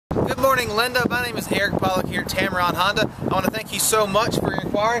Good morning, Linda. My name is Eric Pollock here at Tameron Honda. I want to thank you so much for your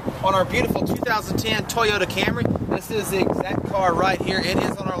inquiry on our beautiful 2010 Toyota Camry. This is the exact car right here. It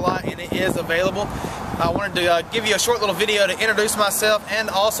is on our lot and it is available. I wanted to give you a short little video to introduce myself and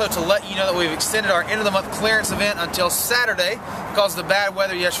also to let you know that we've extended our end of the month clearance event until Saturday because of the bad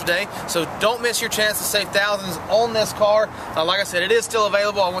weather yesterday. So don't miss your chance to save thousands on this car. Like I said, it is still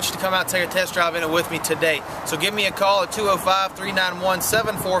available. I want you to come out and take a test drive in it with me today. So give me a call at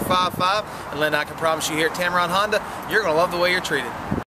 205-391-7455, and Linda, I can promise you here at Tameron Honda, you're going to love the way you're treated.